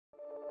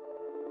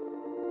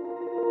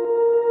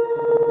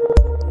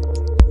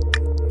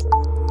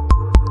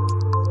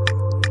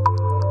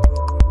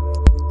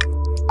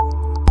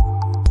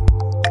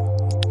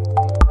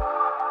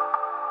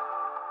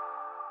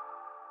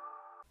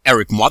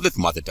Eric Mother with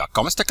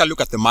Mother.com. Let's take a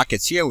look at the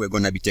markets here. We're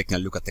going to be taking a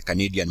look at the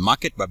Canadian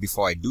market. But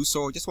before I do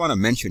so, I just want to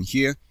mention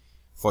here,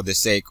 for the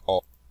sake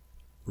of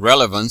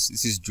relevance,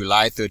 this is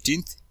July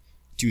 13th,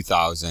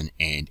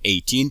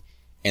 2018.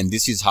 And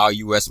this is how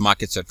US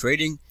markets are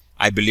trading.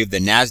 I believe the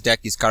NASDAQ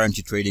is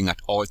currently trading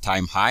at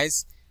all-time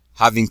highs,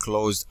 having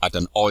closed at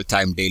an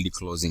all-time daily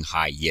closing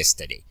high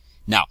yesterday.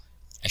 Now,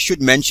 I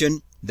should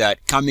mention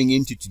that coming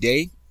into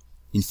today,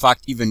 in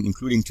fact, even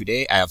including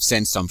today, I have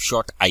sent some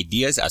short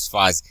ideas as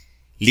far as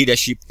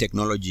leadership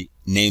technology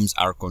names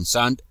are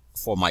concerned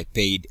for my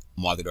paid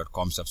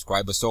Mother.com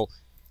subscribers. So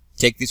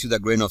take this with a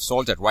grain of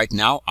salt that right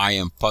now I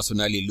am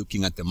personally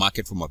looking at the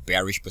market from a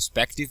bearish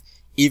perspective,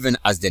 even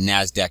as the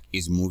NASDAQ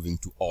is moving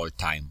to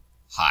all-time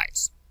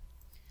highs.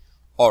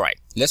 All right,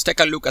 let's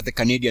take a look at the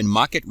Canadian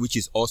market, which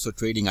is also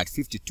trading at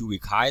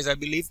 52-week highs, I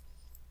believe.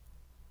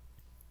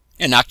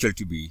 And actually,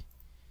 to be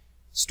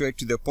straight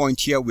to the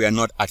point here, we are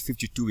not at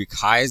 52-week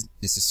highs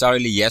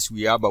necessarily. Yes,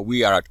 we are, but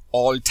we are at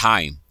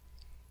all-time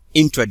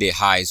intraday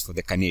highs for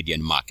the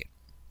Canadian market.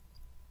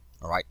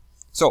 All right,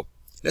 so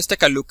let's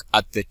take a look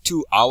at the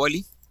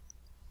 2-hourly.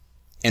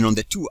 And on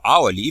the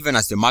 2-hourly, even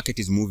as the market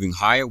is moving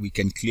higher, we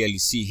can clearly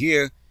see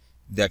here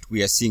that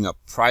we are seeing a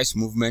price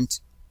movement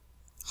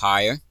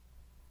higher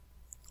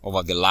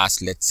over the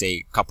last, let's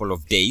say, couple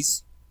of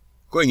days,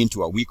 going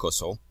into a week or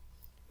so.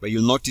 But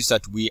you'll notice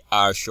that we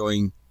are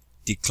showing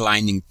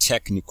declining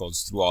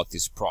technicals throughout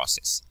this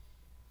process.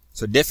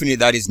 So definitely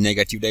that is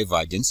negative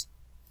divergence.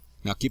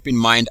 Now keep in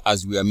mind,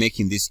 as we are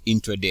making these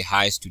intraday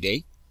highs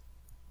today,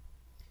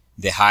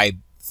 the high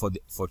for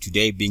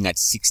today being at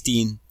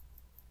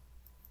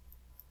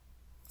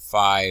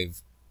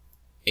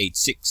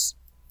 16,586.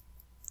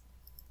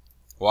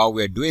 While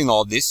we're doing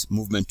all this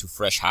movement to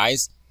fresh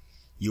highs,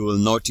 you will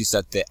notice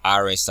that the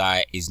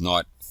RSI is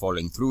not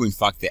following through. In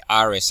fact, the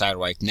RSI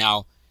right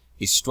now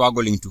is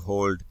struggling to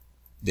hold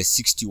the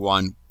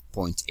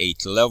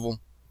 61.8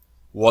 level.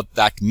 What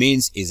that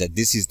means is that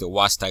this is the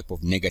worst type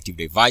of negative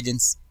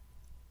divergence.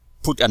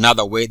 Put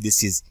another way,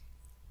 this is,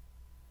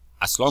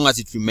 as long as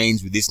it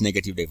remains with this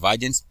negative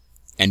divergence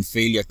and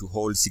failure to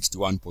hold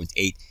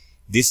 61.8,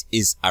 this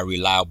is a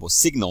reliable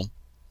signal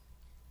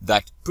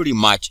that pretty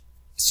much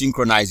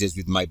synchronizes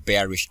with my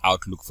bearish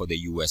outlook for the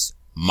US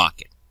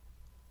market.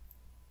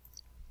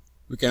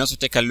 We can also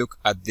take a look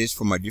at this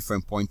from a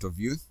different point of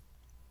view,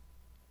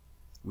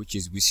 which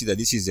is, we see that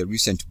this is a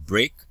recent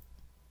break,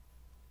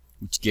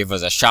 which gave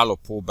us a shallow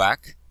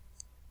pullback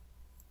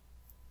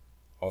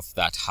of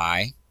that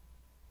high.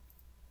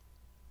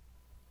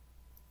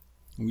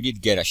 We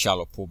did get a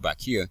shallow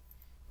pullback here,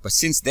 but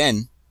since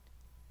then,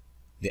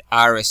 the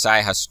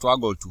RSI has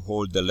struggled to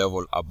hold the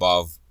level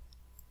above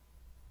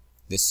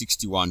the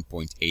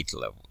 61.8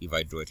 level. If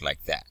I draw it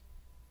like that,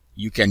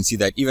 you can see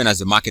that even as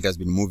the market has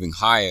been moving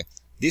higher,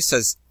 this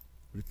has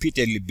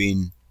repeatedly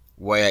been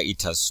where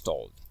it has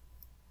stalled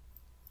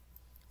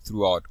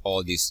throughout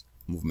all this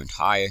movement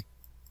higher.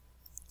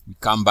 We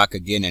come back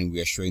again and we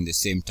are showing the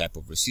same type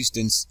of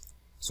resistance.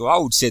 So I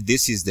would say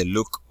this is the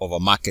look of a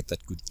market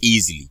that could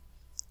easily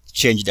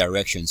change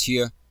directions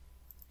here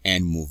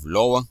and move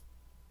lower.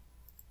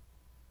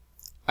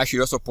 I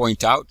should also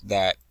point out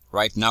that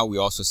right now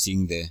we're also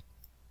seeing the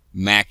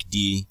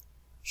MACD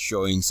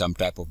showing some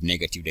type of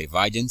negative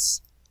divergence,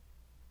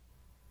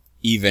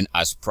 even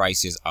as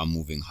prices are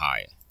moving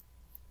higher.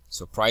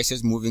 So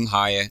prices moving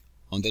higher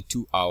on the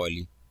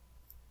 2-hourly,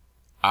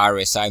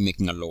 RSI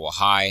making a lower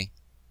high,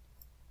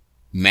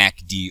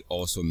 MACD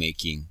also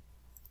making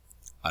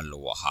a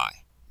lower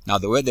high. Now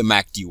the way the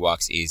MACD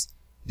works is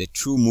the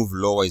true move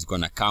lower is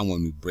going to come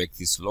when we break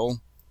this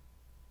low,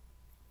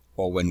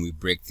 or when we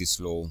break this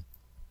low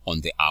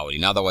on the hourly.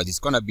 In other words, it's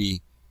going to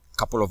be a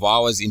couple of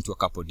hours into a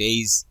couple of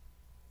days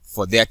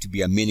for there to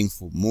be a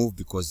meaningful move,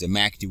 because the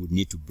MACD would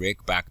need to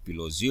break back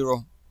below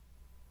zero.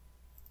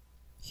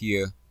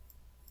 Here,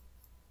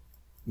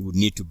 we would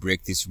need to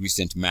break this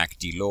recent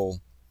MACD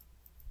low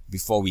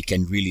before we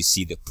can really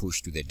see the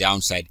push to the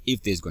downside,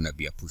 if there's going to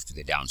be a push to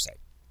the downside.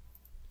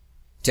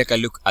 Take a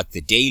look at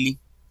the daily.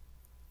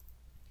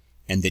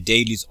 And the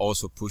daily is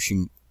also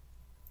pushing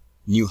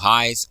new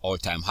highs,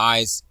 all-time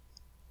highs.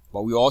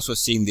 But we're also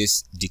seeing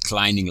this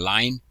declining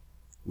line,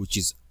 which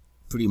is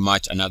pretty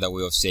much another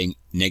way of saying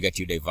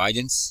negative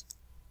divergence.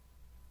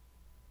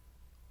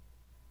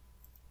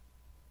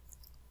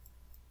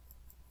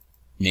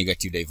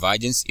 Negative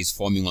divergence is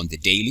forming on the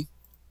daily.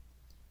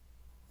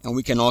 And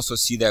we can also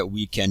see that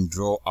we can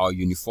draw our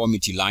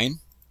uniformity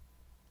line.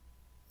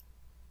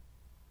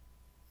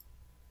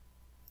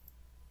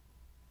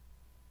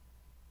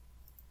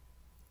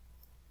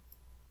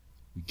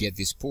 We get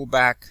this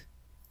pullback,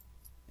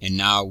 and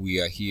now we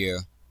are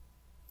here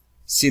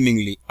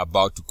seemingly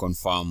about to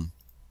confirm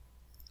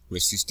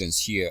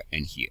resistance here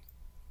and here.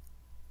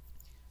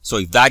 So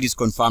if that is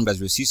confirmed as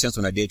resistance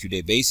on a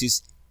day-to-day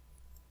basis,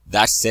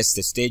 that sets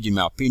the stage, in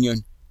my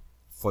opinion,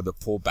 for the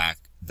pullback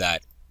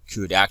that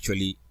could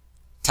actually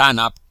turn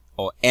up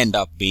or end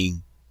up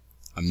being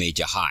a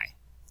major high.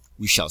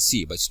 We shall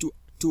see, but it's too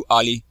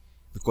early,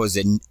 because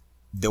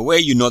the way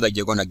you know that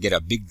you're going to get a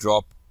big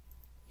drop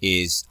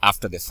is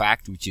after the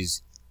fact, which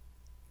is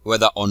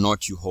whether or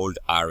not you hold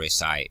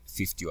RSI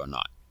 50 or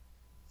not.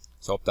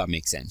 So I hope that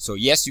makes sense. So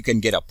yes, you can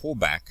get a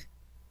pullback,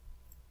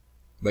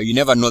 but you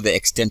never know the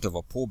extent of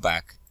a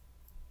pullback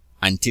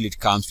until it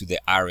comes to the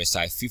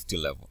RSI 50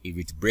 level. If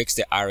it breaks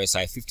the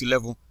RSI 50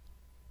 level,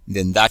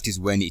 then that is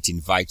when it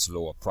invites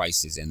lower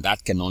prices, and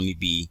that can only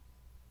be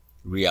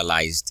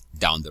realized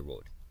down the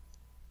road.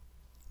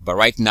 But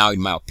right now,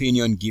 in my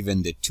opinion,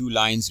 given the two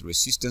lines,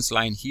 resistance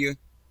line here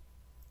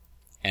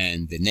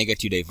and the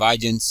negative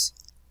divergence,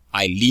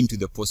 I lean to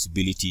the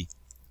possibility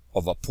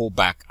of a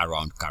pullback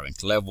around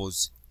current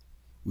levels.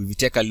 If we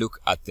take a look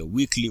at the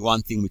weekly,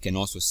 one thing we can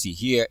also see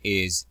here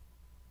is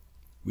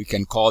we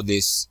can call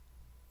this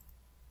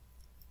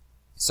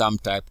some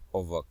type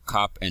of a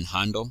cup and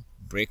handle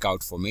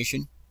breakout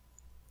formation.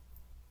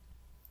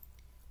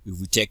 If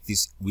we take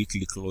this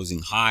weekly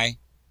closing high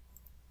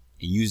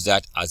and use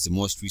that as the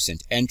most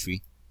recent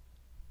entry,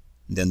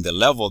 then the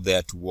level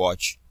there to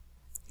watch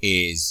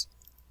is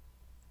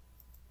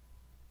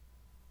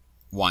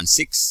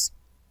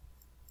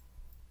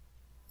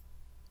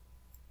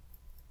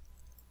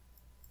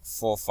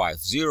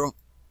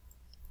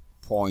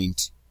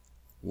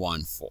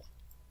 16450.14.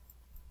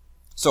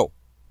 So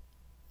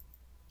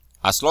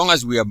as long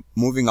as we are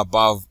moving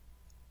above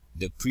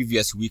the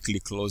previous weekly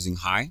closing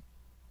high,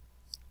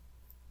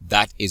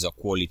 that is a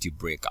quality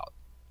breakout.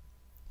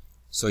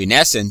 So in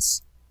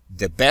essence,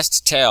 the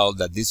best tell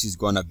that this is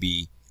going to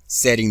be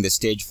setting the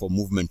stage for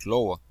movement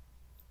lower,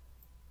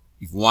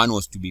 if one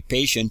was to be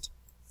patient,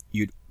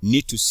 you'd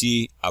need to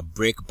see a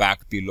break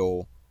back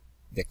below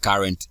the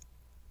current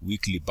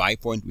weekly buy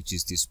point, which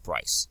is this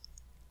price.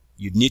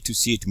 You'd need to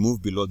see it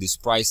move below this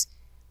price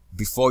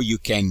before you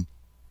can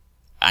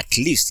at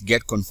least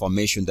get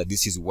confirmation that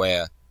this is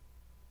where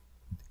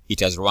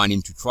it has run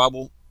into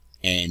trouble,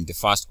 and the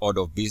first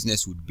order of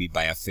business would be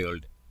by a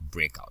failed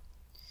breakout.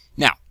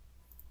 Now,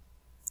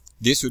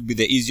 this would be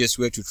the easiest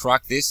way to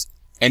track this.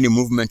 Any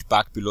movement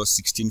back below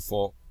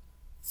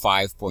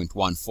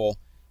 1645.14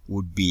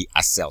 would be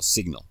a sell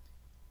signal.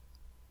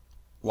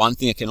 One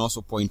thing I can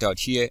also point out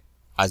here,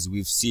 as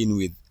we've seen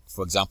with,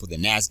 for example, the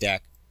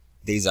NASDAQ,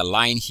 there is a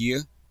line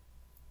here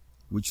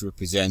which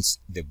represents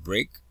the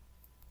break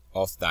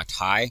of that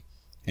high.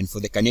 And for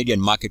the Canadian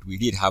market, we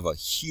did have a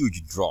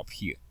huge drop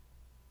here.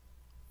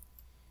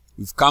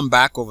 We've come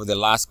back over the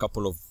last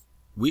couple of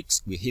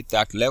weeks. We hit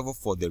that level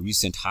for the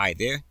recent high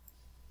there.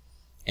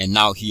 And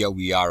now here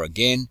we are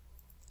again.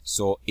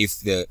 So if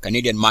the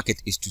Canadian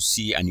market is to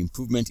see an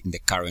improvement in the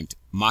current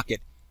market,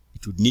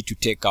 it would need to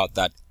take out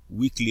that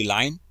weekly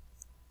line.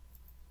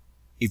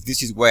 If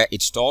this is where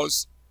it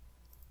stalls,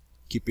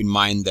 keep in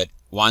mind that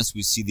once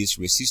we see this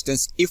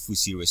resistance, if we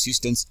see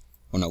resistance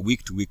on a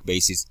week-to-week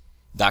basis,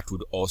 that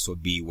would also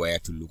be where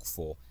to look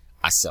for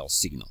a sell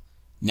signal.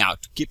 Now,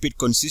 to keep it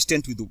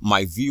consistent with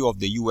my view of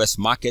the US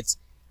markets,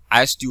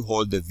 I still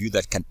hold the view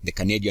that the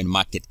Canadian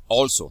market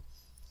also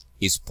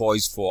is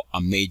poised for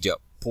a major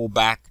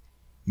pullback.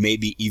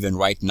 Maybe even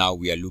right now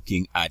we are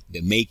looking at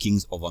the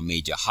makings of a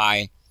major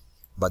high,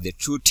 but the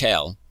true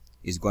tell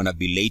is going to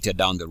be later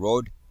down the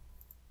road,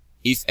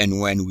 if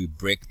and when we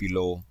break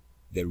below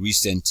the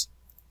recent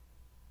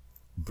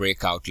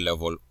breakout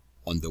level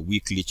on the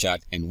weekly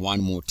chart. And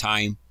one more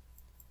time,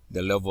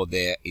 the level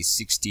there is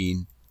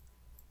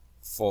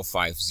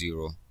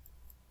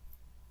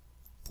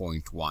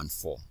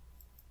 16450.14.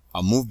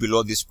 A move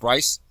below this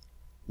price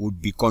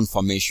would be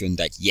confirmation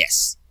that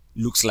yes,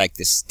 looks like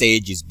the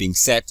stage is being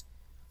set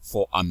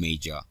for a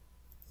major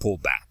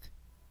pullback.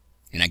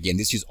 And again,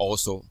 this is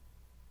also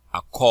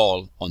a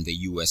call on the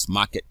US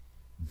market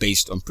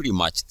based on pretty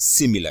much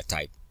similar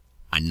type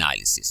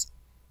analysis.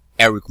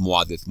 Eric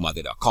Muadh with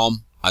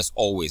Muadh.com. As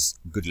always,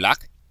 good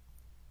luck,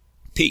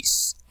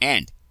 peace,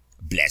 and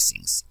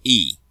blessings.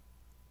 E-A-C-S.